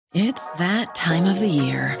It's that time of the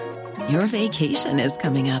year. Your vacation is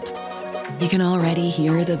coming up. You can already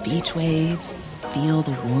hear the beach waves, feel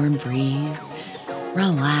the warm breeze,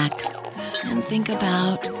 relax, and think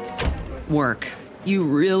about work. You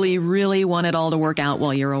really, really want it all to work out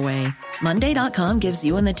while you're away. Monday.com gives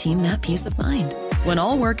you and the team that peace of mind. When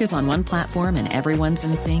all work is on one platform and everyone's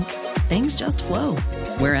in sync, things just flow.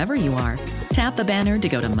 Wherever you are, tap the banner to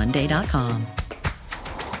go to Monday.com.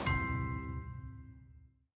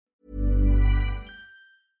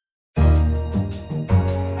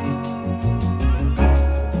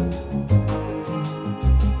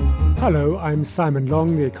 Hello, I'm Simon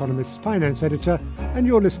Long, The Economist's finance editor, and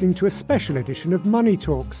you're listening to a special edition of Money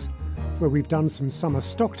Talks, where we've done some summer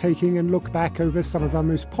stock taking and look back over some of our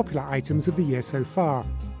most popular items of the year so far.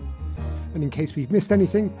 And in case we've missed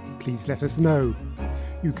anything, please let us know.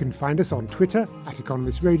 You can find us on Twitter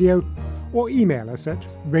 @Economist Radio or email us at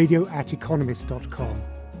radio@economist.com.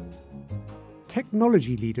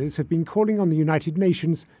 Technology leaders have been calling on the United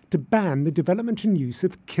Nations to ban the development and use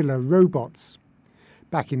of killer robots.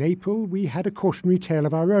 Back in April, we had a cautionary tale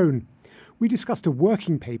of our own. We discussed a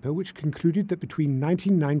working paper which concluded that between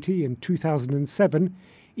 1990 and 2007,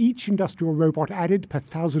 each industrial robot added per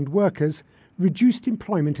 1,000 workers reduced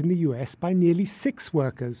employment in the US by nearly 6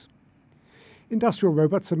 workers. Industrial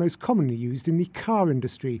robots are most commonly used in the car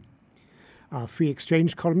industry. Our Free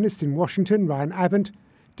Exchange columnist in Washington, Ryan Avent,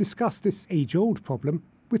 discussed this age-old problem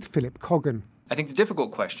with Philip Coggan. I think the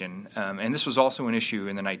difficult question, and this was also an issue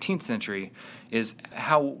in the 19th century, is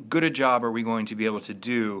how good a job are we going to be able to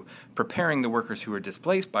do preparing the workers who are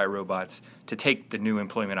displaced by robots to take the new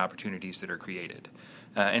employment opportunities that are created.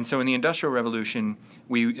 And so in the Industrial Revolution,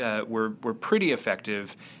 we were pretty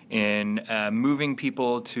effective in moving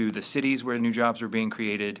people to the cities where new jobs were being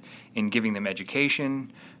created, in giving them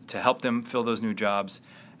education to help them fill those new jobs,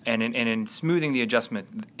 and in smoothing the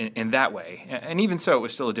adjustment in that way. And even so, it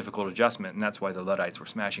was still a difficult adjustment, and that's why the Luddites were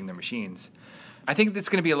smashing their machines. I think it's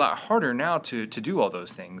going to be a lot harder now to do all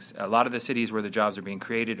those things. A lot of the cities where the jobs are being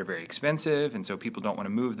created are very expensive, and so people don't want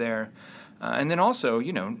to move there. And then also,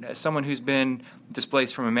 as someone who's been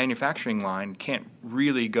displaced from a manufacturing line can't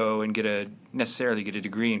really go and necessarily get a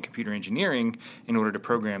degree in computer engineering in order to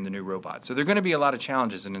program the new robots. So there are going to be a lot of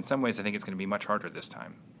challenges, and in some ways I think it's going to be much harder this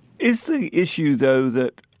time. Is the issue, though,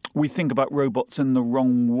 that we think about robots in the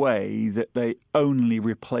wrong way, that they only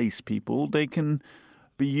replace people? They can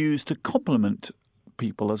be used to complement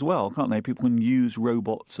people as well, can't they? People can use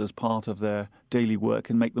robots as part of their daily work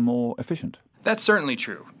and make them more efficient. That's certainly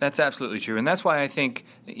true. That's absolutely true. And that's why I think,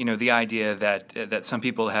 the idea that some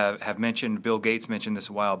people have mentioned, Bill Gates mentioned this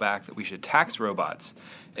a while back, that we should tax robots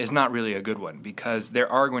is not really a good one, because there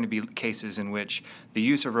are going to be cases in which the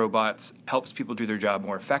use of robots helps people do their job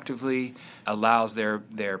more effectively, allows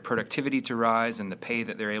their productivity to rise and the pay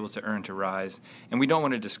that they're able to earn to rise. And we don't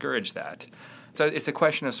want to discourage that. So it's a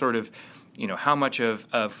question of sort of, how much of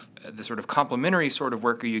the sort of complementary sort of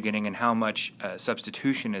work are you getting, and how much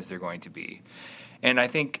substitution is there going to be? And I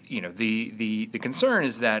think, the concern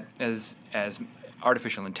is that as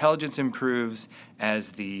artificial intelligence improves,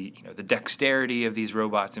 as the dexterity of these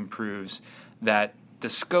robots improves, that the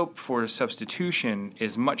scope for substitution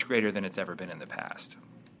is much greater than it's ever been in the past.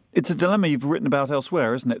 It's a dilemma you've written about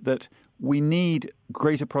elsewhere, isn't it? That we need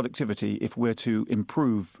greater productivity if we're to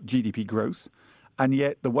improve GDP growth. And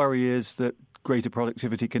yet the worry is that greater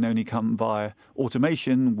productivity can only come via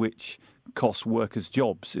automation, which costs workers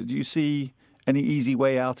jobs. Do you see any easy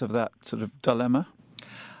way out of that sort of dilemma?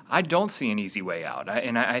 I don't see an easy way out,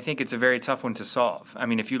 and I think it's a very tough one to solve. I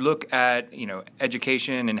mean, if you look at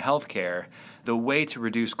education and healthcare, the way to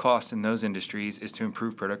reduce costs in those industries is to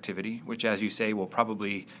improve productivity, which, as you say, will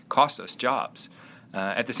probably cost us jobs.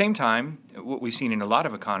 At the same time, what we've seen in a lot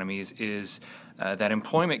of economies is that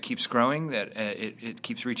employment keeps growing, that it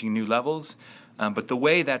keeps reaching new levels, but the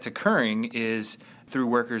way that's occurring is through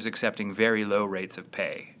workers accepting very low rates of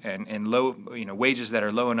pay and low, wages that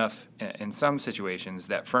are low enough in some situations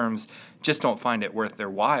that firms just don't find it worth their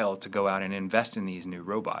while to go out and invest in these new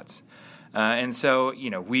robots. And so,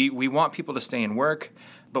 we want people to stay in work,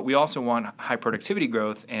 but we also want high productivity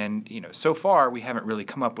growth. And, so far we haven't really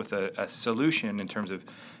come up with a solution in terms of,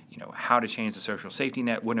 how to change the social safety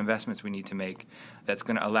net, what investments we need to make that's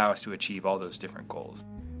going to allow us to achieve all those different goals.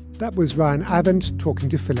 That was Ryan Avent talking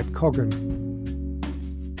to Philip Coggan.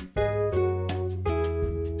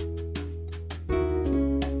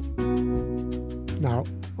 Now,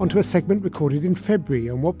 onto a segment recorded in February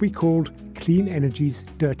on what we called Clean Energy's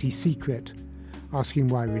Dirty Secret, asking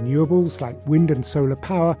why renewables like wind and solar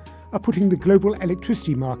power are putting the global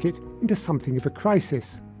electricity market into something of a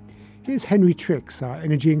crisis. Here's Henry Tricks, our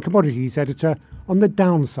energy and commodities editor, on the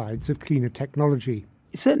downsides of cleaner technology.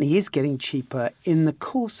 It certainly is getting cheaper. In the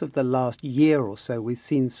course of the last year or so, we've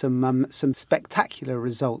seen some spectacular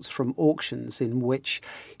results from auctions in which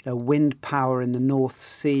wind power in the North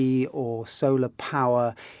Sea or solar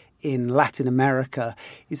power in Latin America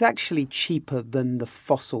is actually cheaper than the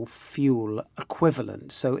fossil fuel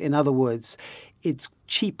equivalent. So in other words, it's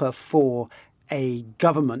cheaper for a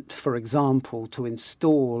government, for example, to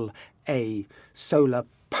install a solar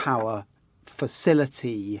power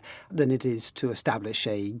facility than it is to establish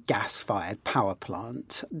a gas-fired power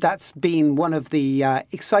plant. That's been one of the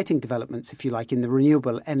exciting developments, if you like, in the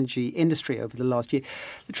renewable energy industry over the last year.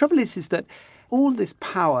 The trouble is that all this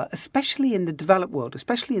power, especially in the developed world,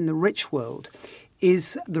 especially in the rich world,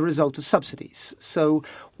 is the result of subsidies. So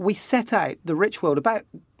we set out, the rich world, about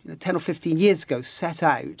 10 or 15 years ago, set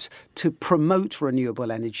out to promote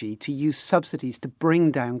renewable energy, to use subsidies to bring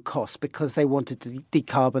down costs because they wanted to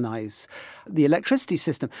decarbonise the electricity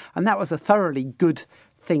system. And that was a thoroughly good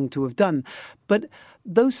thing to have done. But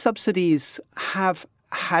those subsidies have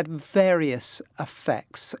had various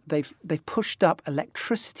effects. They've pushed up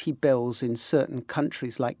electricity bills in certain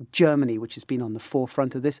countries like Germany, which has been on the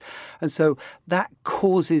forefront of this. And so that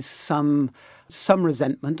causes some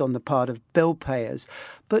resentment on the part of bill payers.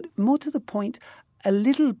 But more to the point, a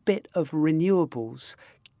little bit of renewables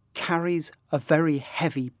carries a very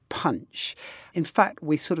heavy punch. In fact,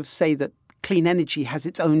 we sort of say that clean energy has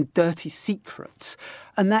its own dirty secrets.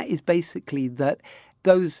 And that is basically that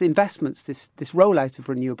those investments, this rollout of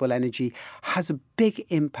renewable energy, has a big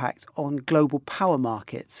impact on global power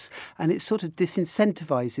markets. And it sort of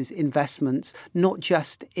disincentivizes investments, not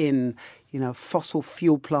just in fossil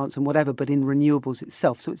fuel plants and whatever, but in renewables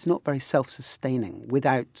itself. So it's not very self-sustaining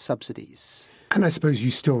without subsidies. And I suppose you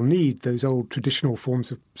still need those old traditional forms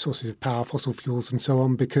of sources of power, fossil fuels and so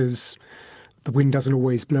on, because the wind doesn't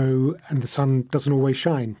always blow and the sun doesn't always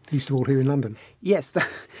shine, least of all here in London. Yes,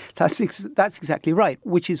 that's exactly right,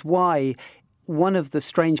 which is why one of the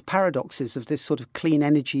strange paradoxes of this sort of clean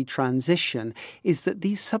energy transition is that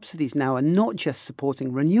these subsidies now are not just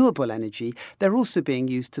supporting renewable energy, they're also being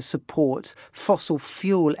used to support fossil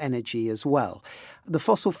fuel energy as well. The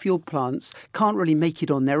fossil fuel plants can't really make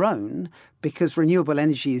it on their own because renewable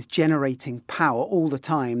energy is generating power all the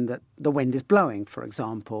time that the wind is blowing, for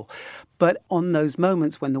example. But on those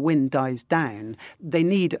moments when the wind dies down, they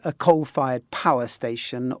need a coal-fired power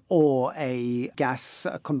station or a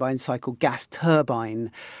combined cycle gas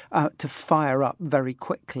turbine to fire up very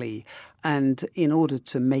quickly. And in order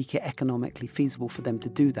to make it economically feasible for them to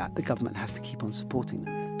do that, the government has to keep on supporting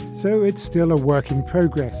them. So it's still a work in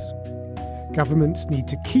progress. Governments need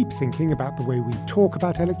to keep thinking about the way we talk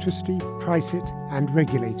about electricity, price it, and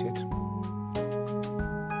regulate it.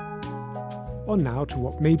 On now to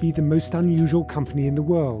what may be the most unusual company in the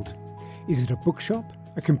world. Is it a bookshop,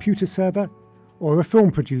 a computer server, or a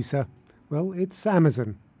film producer? Well, it's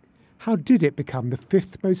Amazon. How did it become the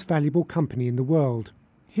fifth most valuable company in the world?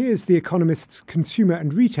 Here's The Economist's consumer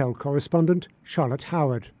and retail correspondent, Charlotte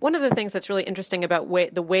Howard. One of the things that's really interesting about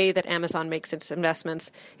the way that Amazon makes its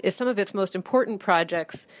investments is some of its most important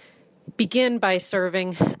projects begin by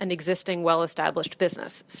serving an existing well-established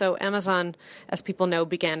business. So Amazon, as people know,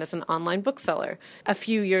 began as an online bookseller. A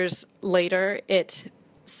few years later, it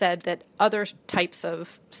said that other types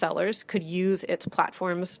of sellers could use its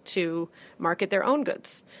platforms to market their own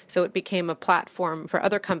goods. So it became a platform for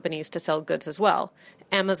other companies to sell goods as well.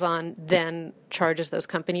 Amazon then charges those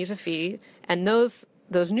companies a fee, and those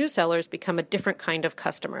new sellers become a different kind of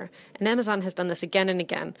customer. And Amazon has done this again and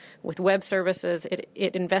again with web services.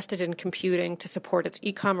 It invested in computing to support its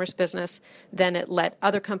e-commerce business. Then it let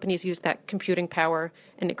other companies use that computing power,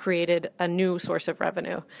 and it created a new source of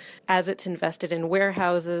revenue. As it's invested in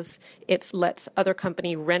warehouses, it lets other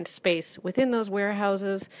companies rent space within those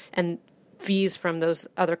warehouses, and fees from those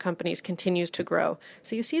other companies continues to grow.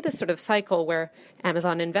 So you see this sort of cycle where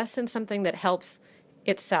Amazon invests in something that helps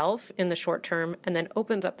itself in the short term and then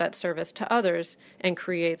opens up that service to others and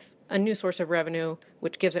creates a new source of revenue,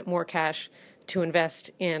 which gives it more cash to invest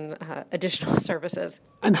in additional services.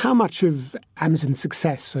 And how much of Amazon's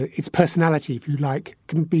success, its personality, if you like,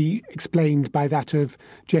 can be explained by that of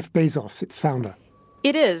Jeff Bezos, its founder?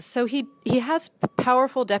 It is. So he has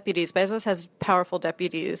powerful deputies. Bezos has powerful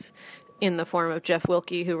deputies in the form of Jeff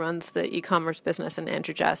Wilke, who runs the e-commerce business, and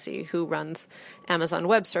Andrew Jassy, who runs Amazon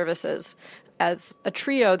Web Services. As a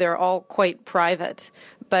trio, they're all quite private,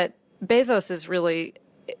 but Bezos has really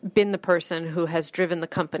been the person who has driven the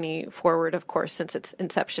company forward, of course, since its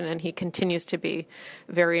inception, and he continues to be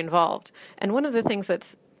very involved. And one of the things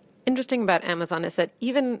that's interesting about Amazon is that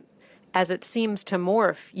even as it seems to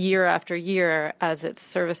morph year after year as its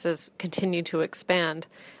services continue to expand,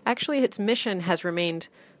 actually its mission has remained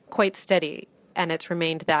quite steady, and it's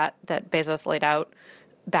remained that Bezos laid out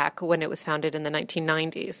back when it was founded in the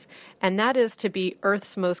 1990s. And that is to be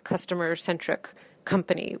Earth's most customer-centric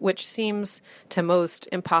company, which seems to most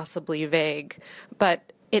impossibly vague,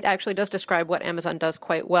 but it actually does describe what Amazon does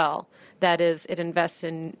quite well. That is, it invests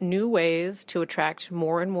in new ways to attract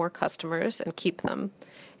more and more customers and keep them.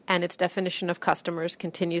 And its definition of customers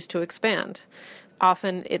continues to expand.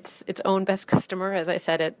 Often it's its own best customer. As I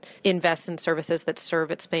said, it invests in services that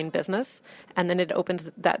serve its main business, and then it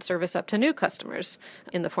opens that service up to new customers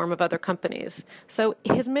in the form of other companies. So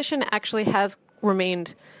his mission actually has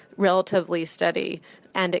remained relatively steady,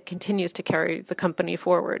 and it continues to carry the company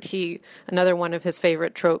forward. Another one of his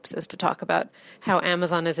favorite tropes is to talk about how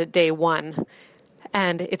Amazon is at day one,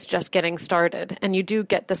 and it's just getting started. And you do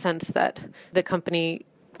get the sense that the company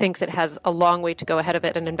thinks it has a long way to go ahead of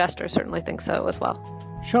it, and investors certainly think so as well.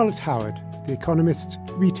 Charlotte Howard, The Economist,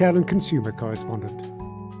 retail and consumer correspondent.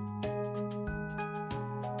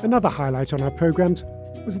 Another highlight on our programmes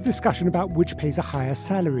was a discussion about which pays a higher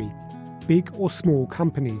salary, big or small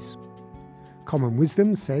companies. Common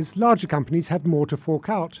wisdom says larger companies have more to fork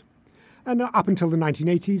out. And up until the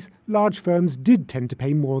 1980s, large firms did tend to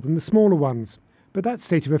pay more than the smaller ones. But that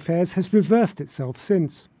state of affairs has reversed itself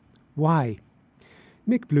since. Why?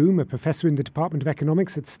 Nick Bloom, a professor in the Department of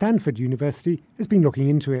Economics at Stanford University, has been looking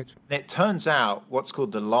into it. It turns out what's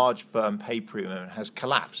called the large firm pay premium has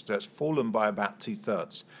collapsed. It's fallen by about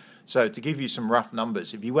 2/3. So to give you some rough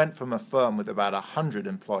numbers, if you went from a firm with about 100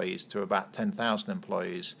 employees to about 10,000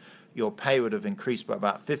 employees, your pay would have increased by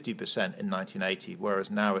about 50% in 1980, whereas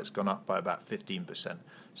now it's gone up by about 15%.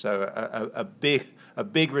 So a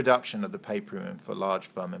big reduction of the pay premium for large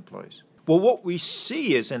firm employees. Well, what we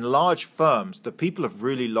see is in large firms, the people have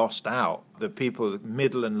really lost out, the people with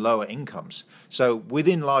middle and lower incomes. So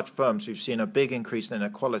within large firms, we've seen a big increase in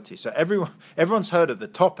inequality. So everyone's heard of the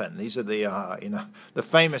top end. These are the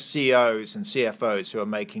famous CEOs and CFOs who are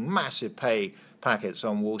making massive pay packets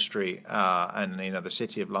on Wall Street and the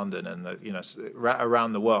City of London and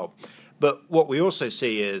around the world. But what we also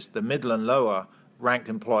see is the middle and lower ranked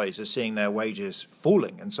employees are seeing their wages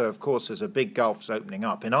falling. And so, of course, there's a big gulf opening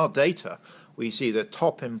up. In our data, we see that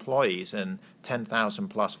top employees in 10,000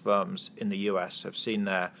 plus firms in the US have seen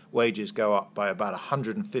their wages go up by about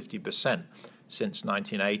 150% since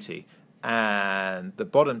 1980. And the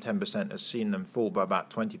bottom 10% has seen them fall by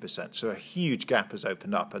about 20%. So a huge gap has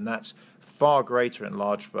opened up, and that's far greater in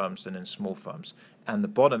large firms than in small firms. And the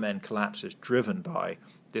bottom end collapse is driven by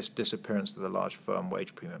this disappearance of the large firm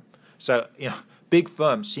wage premium. So, big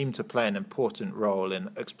firms seem to play an important role in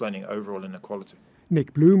explaining overall inequality.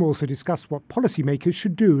 Nick Bloom also discussed what policymakers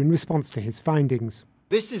should do in response to his findings.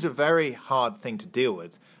 This is a very hard thing to deal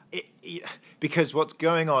with because what's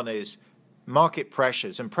going on is market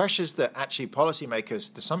pressures and pressures that actually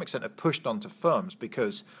policymakers to some extent have pushed onto firms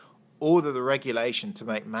because all of the regulation to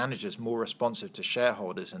make managers more responsive to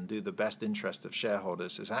shareholders and do the best interest of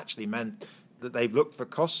shareholders has actually meant that they've looked for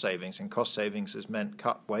cost savings, and cost savings has meant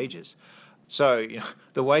cut wages. So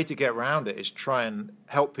the way to get around it is try and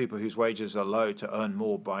help people whose wages are low to earn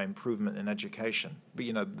more by improvement in education. But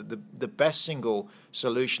the best single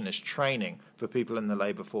solution is training for people in the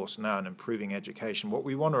labour force now and improving education. What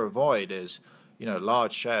we want to avoid is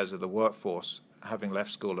large shares of the workforce having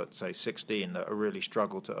left school at, say, 16 that really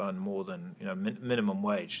struggle to earn more than minimum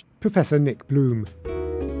wage. Professor Nick Bloom.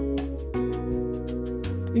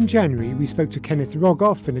 In January, we spoke to Kenneth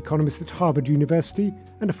Rogoff, an economist at Harvard University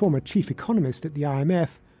and a former chief economist at the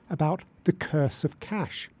IMF, about the curse of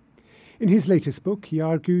cash. In his latest book, he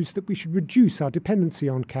argues that we should reduce our dependency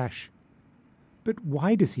on cash. But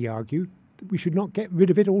why does he argue that we should not get rid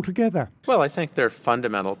of it altogether? Well, I think there are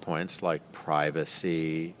fundamental points like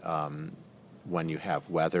privacy, when you have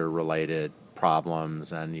weather-related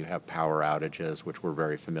problems and you have power outages, which we're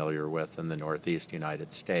very familiar with in the Northeast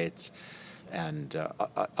United States, and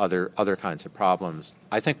other kinds of problems.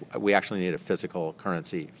 I think we actually need a physical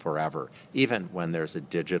currency forever. Even when there's a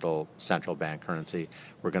digital central bank currency,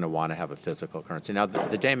 we're going to want to have a physical currency. Now,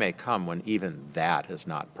 the day may come when even that is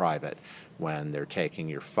not private, when they're taking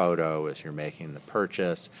your photo as you're making the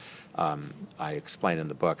purchase. I explain in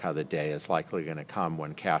the book how the day is likely going to come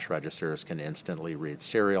when cash registers can instantly read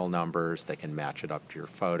serial numbers, they can match it up to your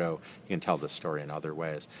photo, you can tell the story in other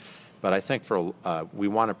ways. But I think we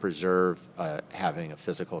want to preserve having a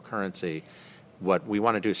physical currency. What we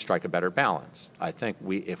want to do is strike a better balance. I think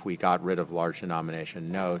if we got rid of large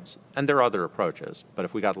denomination notes, and there are other approaches, but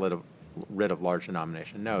if we got rid of large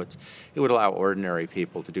denomination notes, it would allow ordinary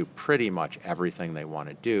people to do pretty much everything they want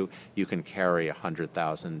to do. You can carry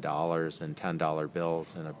 $100,000 in $10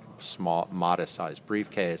 bills in a small, modest-sized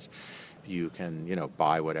briefcase. You can,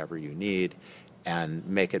 buy whatever you need, and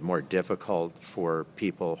make it more difficult for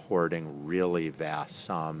people hoarding really vast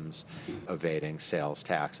sums, evading sales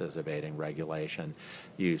taxes, evading regulation.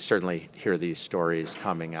 You certainly hear these stories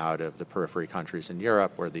coming out of the periphery countries in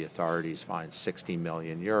Europe where the authorities find 60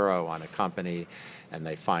 million euro on a company, and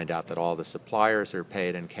they find out that all the suppliers are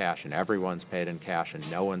paid in cash and everyone's paid in cash and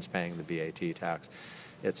no one's paying the VAT tax.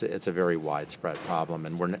 It's a very widespread problem,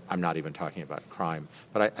 and I'm not even talking about crime.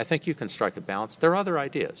 But I think you can strike a balance. There are other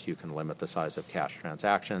ideas. You can limit the size of cash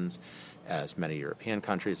transactions, as many European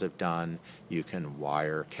countries have done. You can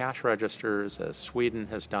wire cash registers, as Sweden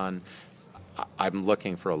has done. I'm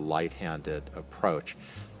looking for a light-handed approach.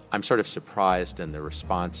 I'm sort of surprised in the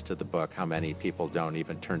response to the book how many people don't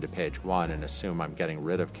even turn to page 1 and assume I'm getting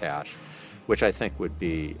rid of cash, which I think would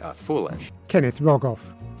be foolish. Kenneth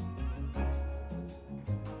Rogoff.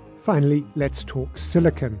 Finally, let's talk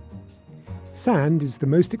silicon. Sand is the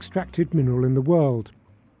most extracted mineral in the world.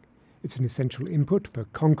 It's an essential input for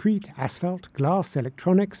concrete, asphalt, glass,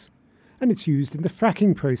 electronics, and it's used in the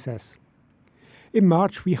fracking process. In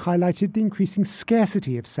March, we highlighted the increasing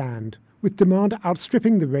scarcity of sand, with demand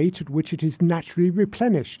outstripping the rate at which it is naturally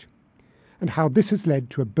replenished, and how this has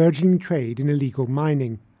led to a burgeoning trade in illegal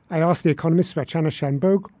mining. I asked the economist Rachana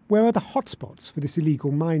Shanbhogue where are the hotspots for this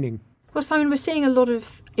illegal mining. Well, Simon, we're seeing a lot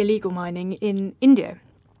of illegal mining in India,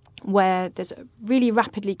 where there's a really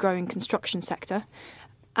rapidly growing construction sector.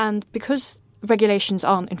 And because regulations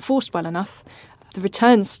aren't enforced well enough, the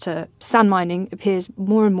returns to sand mining appears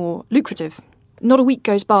more and more lucrative. Not a week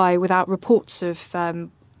goes by without reports of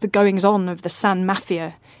the goings-on of the sand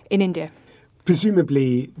mafia in India.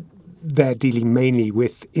 Presumably, they're dealing mainly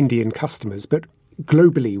with Indian customers, but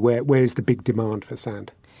globally, where's the big demand for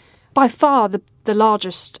sand? By far, the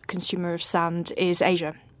largest consumer of sand is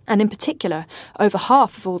Asia. And in particular, over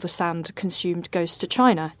half of all the sand consumed goes to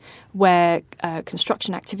China, where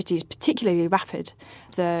construction activity is particularly rapid.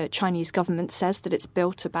 The Chinese government says that it's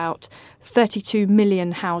built about 32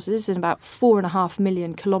 million houses and about 4.5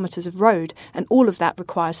 million kilometres of road, and all of that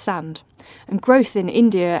requires sand. And growth in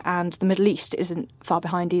India and the Middle East isn't far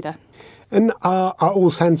behind either. And are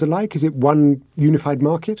all sands alike? Is it one unified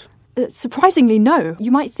market? Surprisingly, no.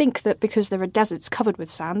 You might think that because there are deserts covered with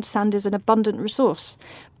sand, sand is an abundant resource.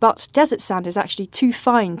 But desert sand is actually too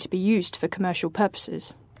fine to be used for commercial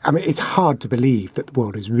purposes. I mean, it's hard to believe that the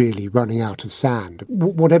world is really running out of sand.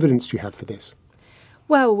 What evidence do you have for this?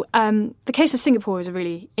 Well, the case of Singapore is a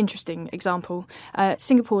really interesting example.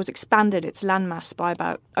 Singapore has expanded its landmass by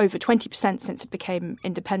about over 20% since it became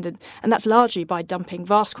independent, and that's largely by dumping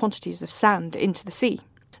vast quantities of sand into the sea.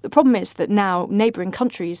 The problem is that now neighbouring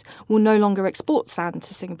countries will no longer export sand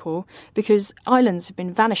to Singapore because islands have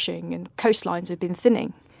been vanishing and coastlines have been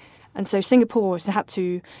thinning. And so Singapore has had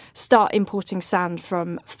to start importing sand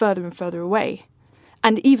from further and further away,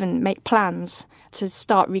 and even make plans to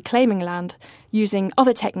start reclaiming land using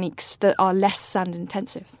other techniques that are less sand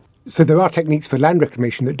intensive. So there are techniques for land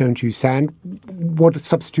reclamation that don't use sand. What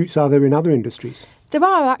substitutes are there in other industries? There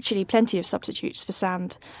are actually plenty of substitutes for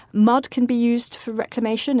sand. Mud can be used for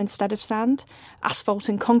reclamation instead of sand. Asphalt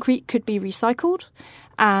and concrete could be recycled.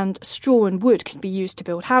 And straw and wood can be used to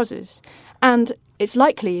build houses. And it's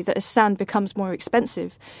likely that as sand becomes more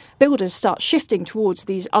expensive, builders start shifting towards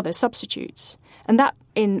these other substitutes. And that,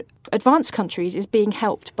 in advanced countries, is being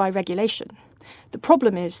helped by regulation. The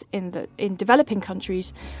problem is in developing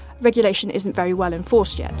countries, regulation isn't very well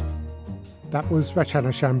enforced yet. That was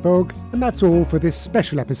Rachana Shanbhogue, and that's all for this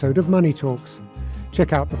special episode of Money Talks.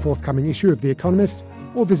 Check out the forthcoming issue of The Economist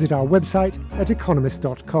or visit our website at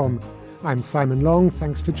economist.com. I'm Simon Long,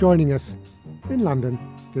 thanks for joining us. In London,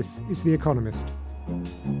 this is The Economist.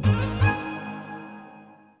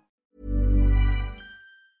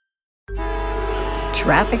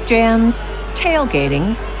 Traffic jams,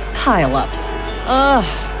 tailgating, pile-ups.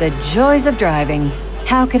 Ugh, the joys of driving.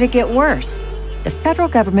 How could it get worse? The federal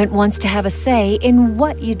government wants to have a say in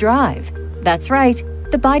what you drive. That's right.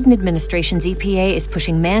 The Biden administration's EPA is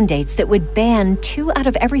pushing mandates that would ban 2 out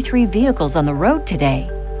of every 3 vehicles on the road today.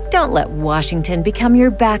 Don't let Washington become your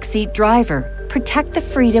backseat driver. Protect the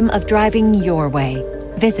freedom of driving your way.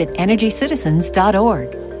 Visit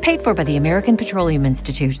EnergyCitizens.org. Paid for by the American Petroleum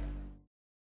Institute.